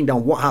game, breaking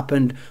down what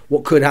happened,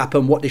 what could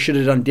happen, what they should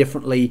have done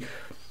differently,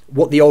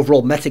 what the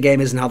overall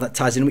metagame is and how that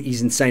ties in,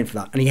 he's insane for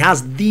that. And he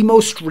has the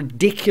most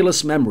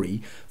ridiculous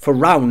memory for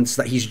rounds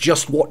that he's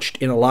just watched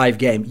in a live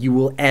game you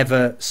will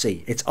ever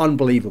see. It's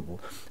unbelievable.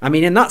 I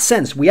mean, in that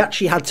sense, we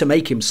actually had to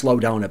make him slow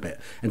down a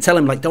bit and tell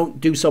him, like, don't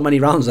do so many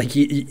rounds. Like,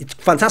 it's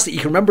fantastic, you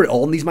can remember it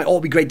all, and these might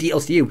all be great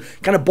details to you.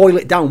 Kind of boil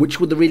it down,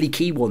 which were the really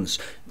key ones.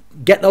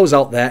 Get those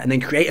out there, and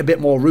then create a bit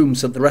more room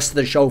so that the rest of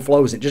the show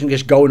flows. It doesn't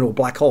just go into a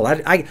black hole.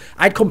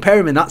 I'd compare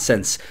him in that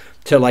sense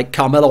to like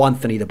Carmelo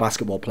Anthony, the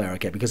basketball player,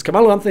 okay? Because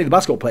Carmelo Anthony, the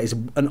basketball player, is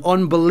an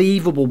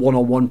unbelievable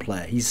one-on-one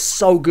player. He's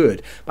so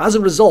good. But as a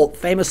result,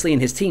 famously in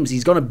his teams,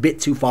 he's gone a bit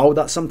too far with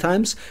that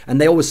sometimes. And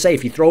they always say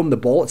if you throw him the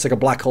ball, it's like a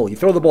black hole. You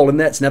throw the ball in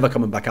there, it's never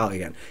coming back out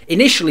again.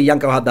 Initially,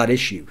 Yanko had that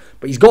issue,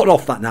 but he's gotten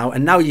off that now,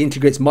 and now he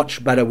integrates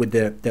much better with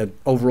the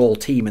overall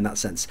team in that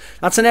sense.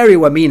 That's an area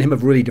where me and him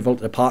have really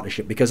developed a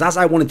partnership, because as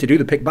I wanted to do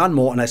the pick ban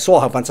more, and I saw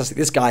how fantastic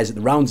this guy is at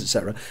the rounds,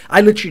 etc., I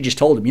literally just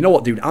told him, you know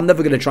what, dude, I'm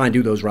never going to try and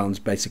do those rounds,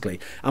 basically.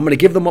 I'm going to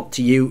give them up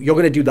to you. You're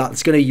going to do that.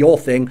 It's going to be your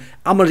thing.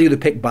 I'm going to do the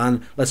pick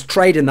ban. Let's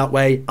trade in that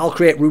way. I'll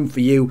create room for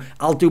you.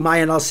 I'll do my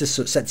analysis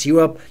so it sets you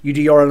up. You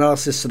do your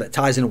analysis so that it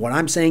ties into what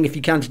I'm saying if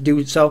you can to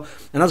do so.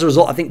 And as a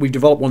result, I think we've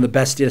developed one of the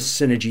best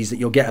synergies that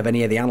you'll get of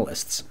any of the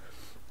analysts.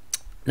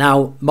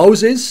 Now,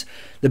 Moses,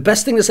 the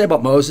best thing to say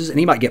about Moses, and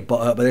he might get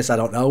butt hurt by this, I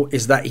don't know,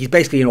 is that he's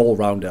basically an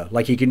all-rounder.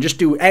 Like, he can just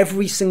do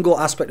every single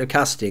aspect of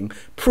casting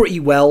pretty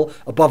well,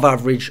 above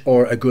average,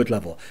 or a good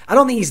level. I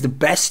don't think he's the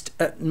best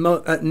at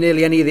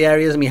nearly any of the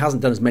areas. I mean, he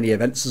hasn't done as many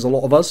events as a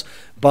lot of us,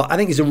 but I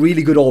think he's a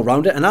really good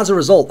all-rounder, and as a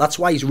result, that's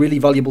why he's really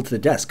valuable to the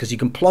desk, because you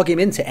can plug him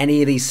into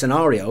any of these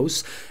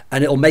scenarios,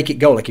 and it'll make it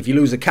go. Like, if you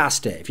lose a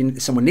caster,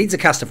 if someone needs a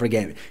caster for a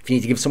game, if you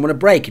need to give someone a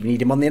break, if you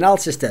need him on the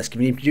analysis desk,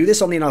 if you need to do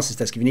this on the analysis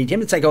desk, if you need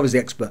him to take over as the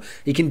expert,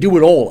 he can do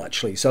it all,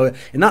 actually. So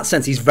in that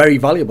sense, he's very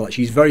valuable,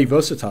 actually. He's very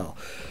versatile.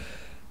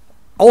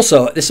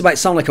 Also, this might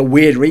sound like a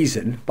weird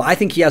reason, but I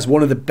think he has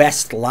one of the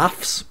best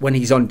laughs when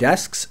he's on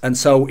desks. And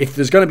so if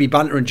there's going to be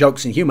banter and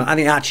jokes and humour, I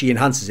think it actually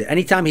enhances it.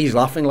 Anytime he's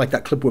laughing, like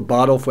that clip with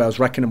Bardolph where I was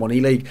wrecking him on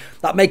E-League,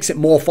 that makes it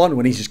more fun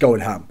when he's just going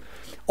ham.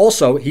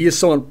 Also, he is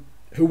someone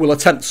who will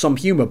attempt some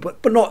humour,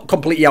 but not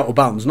completely out of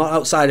bounds, not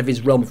outside of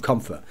his realm of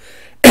comfort.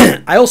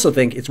 I also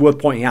think it's worth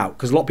pointing out,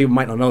 because a lot of people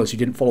might not know this who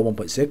didn't follow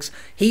 1.6,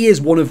 he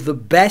is one of the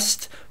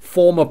best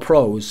former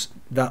pros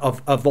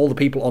of all the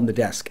people on the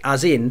desk.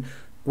 As in,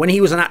 when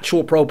he was an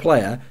actual pro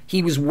player,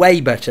 he was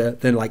way better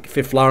than like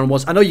Fifth Lauren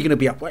was. I know you're going to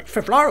be up, like,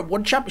 Fifth Lauren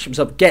won championship,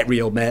 so get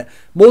real, mate.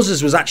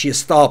 Moses was actually a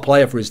star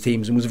player for his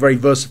teams and was a very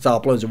versatile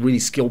player, was a really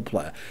skilled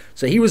player.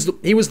 So he was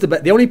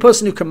the only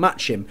person who can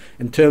match him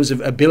in terms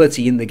of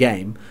ability in the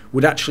game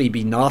would actually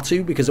be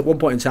Natu, because at one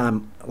point in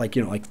time, like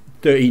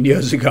 13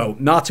 years ago,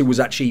 Natu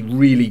was actually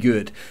really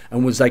good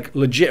and was like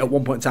legit at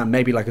one point in time,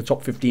 maybe like a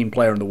top 15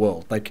 player in the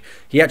world. Like,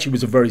 he actually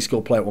was a very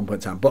skilled player at one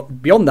point in time.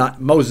 But beyond that,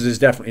 Moses is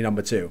definitely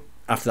number 2.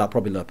 After that,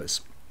 probably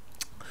Lurpus.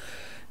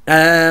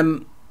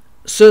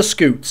 Sir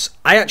Scoots,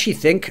 I actually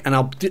think,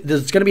 and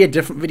there's going to be a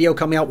different video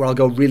coming out where I'll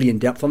go really in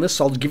depth on this,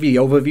 so I'll give you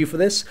the overview for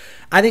this.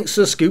 I think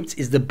Sir Scoots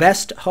is the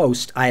best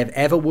host I have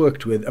ever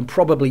worked with and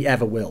probably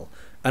ever will.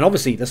 And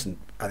obviously, listen,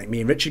 I think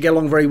me and Richard get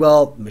along very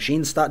well.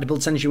 Machines started to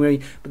build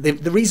synergy. But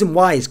the reason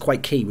why is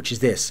quite key, which is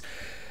this.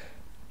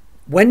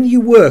 When you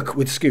work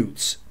with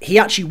Scoots, he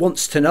actually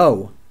wants to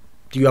know,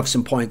 do you have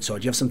some points, or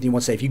do you have something you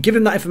want to say? If you give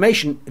him that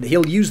information,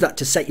 he'll use that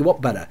to set you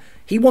up better.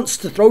 He wants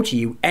to throw to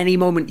you any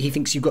moment he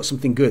thinks you've got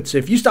something good. So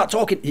if you start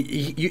talking,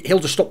 he'll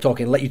just stop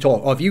talking and let you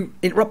talk. Or if you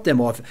interrupt him,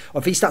 or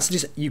if he starts to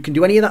just, you can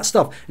do any of that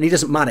stuff, and he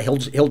doesn't matter.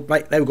 He'll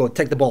right, there we go,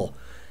 take the ball.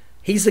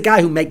 He's the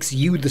guy who makes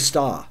you the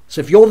star.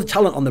 So if you're the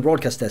talent on the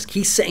broadcast desk,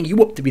 he's setting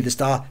you up to be the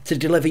star, to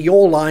deliver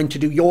your line, to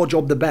do your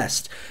job the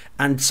best.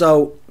 And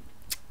so,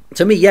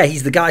 to me, yeah,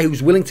 he's the guy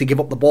who's willing to give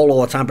up the ball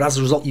all the time, but as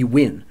a result, you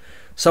win.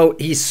 So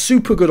he's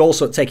super good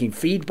also at taking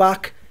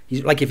feedback.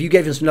 He's like, if you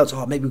gave him some notes,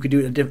 oh, maybe we could do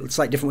it a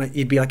slightly different way,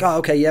 he'd be like, oh,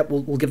 okay, yeah,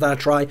 we'll give that a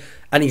try.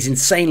 And he's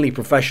insanely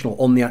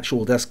professional on the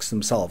actual desks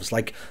themselves.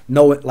 Like,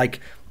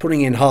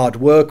 putting in hard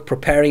work,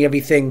 preparing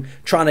everything,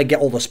 trying to get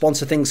all the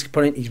sponsor things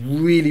put in. He's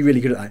really,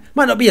 really good at that.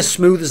 Might not be as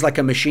smooth as like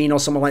a Machine or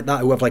someone like that,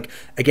 who have like,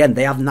 again,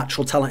 they have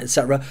natural talent,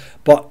 etc.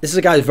 But this is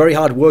a guy who's very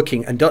hard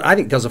working and I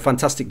think does a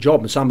fantastic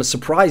job. And so I'm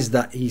surprised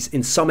that he's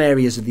in some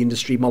areas of the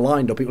industry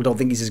maligned, or people don't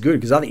think he's as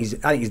good, because I think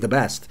he's the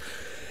best.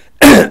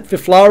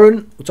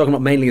 Fiflaren, we're talking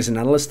about mainly as an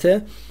analyst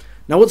here.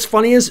 Now, what's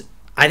funny is,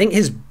 I think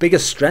his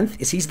biggest strength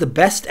is he's the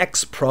best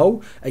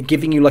ex-pro at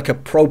giving you like a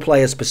pro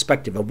player's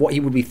perspective of what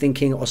he would be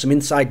thinking, or some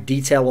inside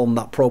detail on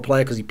that pro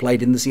player, because he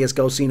played in the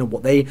CSGO scene, and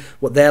what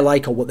they're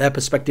like, or what their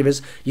perspective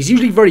is. He's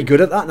usually very good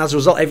at that, and as a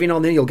result, every now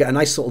and then you'll get a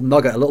nice little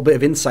nugget, a little bit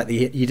of insight that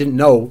you didn't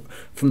know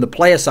from the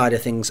player side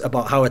of things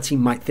about how a team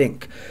might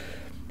think.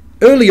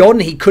 Early on,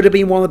 he could have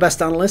been one of the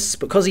best analysts,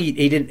 because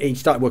he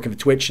started working for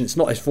Twitch, and it's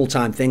not his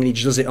full-time thing, and he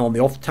just does it on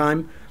the off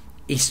time.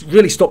 He's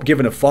really stopped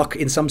giving a fuck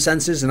in some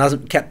senses and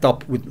hasn't kept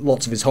up with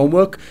lots of his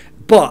homework.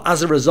 But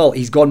as a result,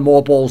 he's gone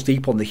more balls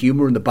deep on the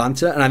humour and the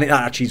banter, and I think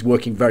that actually is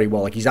working very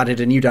well. Like, he's added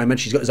a new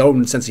dimension. He's got his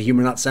own sense of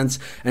humour in that sense,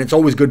 and it's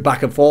always good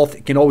back and forth.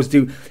 He can always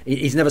do.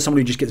 He's never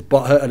somebody who just gets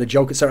butthurt at a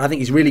joke, etc. I think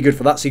he's really good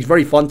for that. So he's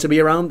very fun to be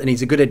around, and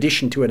he's a good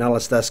addition to an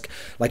analyst desk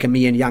like a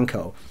me and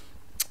Yanko.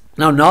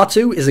 Now,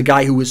 Natu is a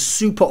guy who was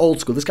super old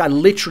school. This guy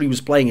literally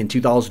was playing in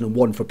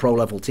 2001 for pro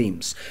level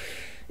teams.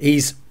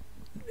 He's,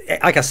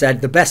 like I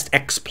said, the best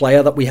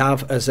ex-player that we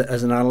have as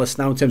an analyst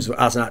now, in terms of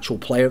as an actual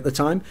player at the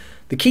time.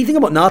 The key thing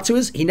about Natu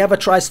is he never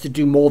tries to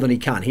do more than he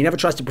can. He never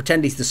tries to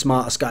pretend he's the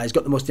smartest guy. He's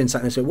got the most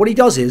insight in this way. What he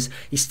does is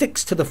he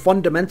sticks to the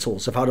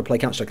fundamentals of how to play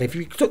Counter-Strike. If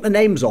you took the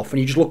names off and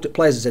you just looked at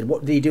players and said,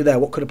 what did he do there?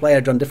 What could a player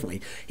have done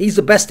differently? He's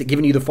the best at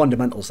giving you the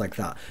fundamentals like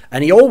that.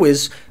 And he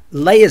always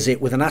layers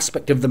it with an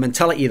aspect of the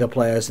mentality of the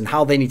players and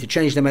how they need to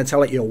change their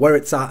mentality, or where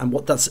it's at, and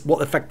what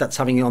effect that's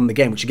having on the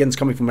game, which again is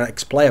coming from an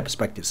ex-player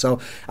perspective. So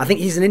I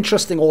think he's an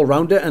interesting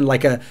all-rounder, and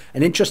like an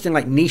interesting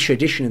like niche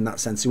addition in that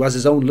sense, who has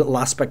his own little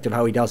aspect of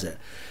how he does it.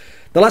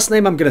 The last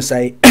name I'm going to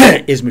say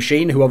is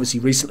Machine, who obviously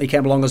recently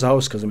came along as a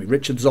host, because I mean,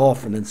 Richard's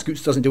off, and then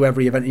Scoots doesn't do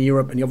every event in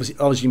Europe, and he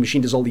obviously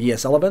Machine does all the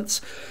ESL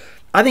events.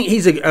 I think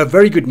he's a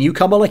very good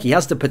newcomer. Like, he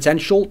has the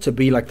potential to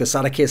be like the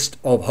Sadakist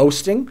of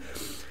hosting,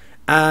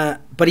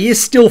 but he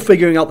is still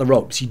figuring out the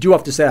ropes. You do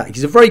have to say that.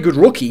 He's a very good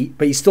rookie,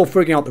 but he's still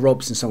figuring out the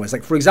ropes in some ways.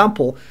 Like, for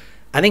example,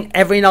 I think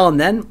every now and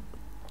then,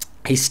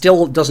 he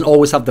still doesn't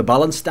always have the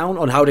balance down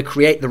on how to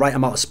create the right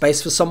amount of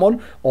space for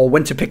someone, or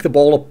when to pick the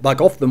ball up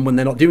back off them when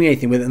they're not doing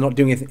anything with it, not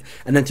doing anything,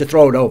 and then to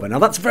throw it over. Now,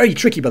 that's very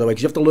tricky, by the way,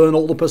 because you have to learn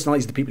all the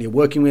personalities of the people you're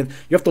working with.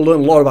 You have to learn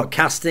a lot about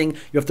casting.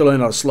 You have to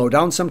learn how to slow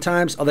down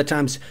sometimes. Other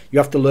times, you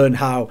have to learn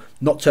how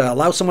not to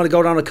allow someone to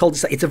go down a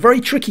cul-de-sac. It's a very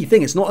tricky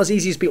thing. It's not as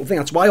easy as people think.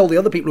 That's why all the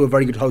other people who are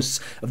very good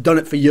hosts have done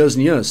it for years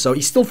and years. So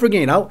he's still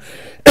figuring it out.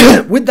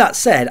 With that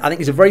said, I think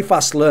he's a very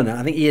fast learner.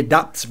 I think he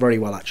adapts very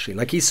well, actually.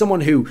 Like, he's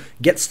someone who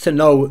gets to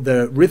know the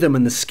rhythm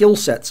and the skill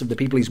sets of the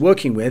people he's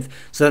working with,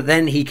 so that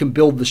then he can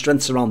build the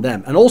strengths around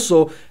them. And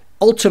also,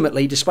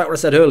 ultimately, despite what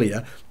I said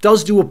earlier,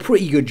 does do a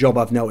pretty good job,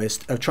 I've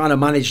noticed, of trying to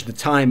manage the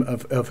time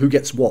of who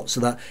gets what, so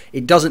that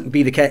it doesn't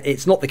be the case.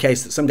 It's not the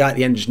case that some guy at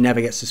the end just never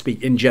gets to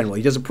speak in general.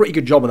 He does a pretty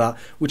good job of that,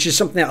 which is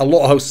something that a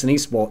lot of hosts in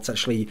esports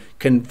actually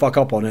can fuck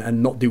up on it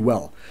and not do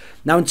well.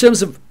 Now, in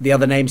terms of the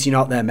other names,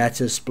 out there,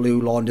 Metis,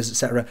 Blue, Launders,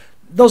 etc.,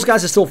 those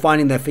guys are still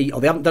finding their feet, or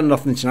they haven't done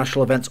enough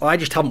international events, or I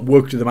just haven't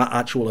worked with them at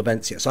actual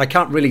events yet. So I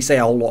can't really say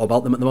a whole lot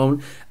about them at the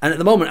moment. And at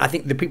the moment, I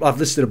think the people I've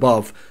listed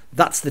above,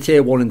 that's the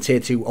tier 1 and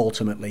tier 2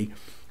 ultimately.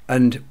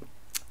 And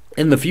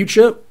in the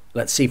future,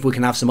 let's see if we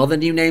can have some other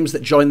new names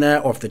that join there,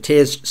 or if the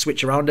tiers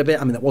switch around a bit.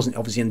 I mean, that wasn't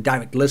obviously in a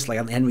direct list,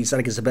 like Henry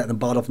Sedek is better than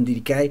Bardolph and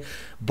DDK,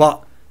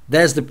 but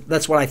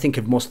that's what I think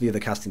of most of the other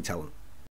casting talent.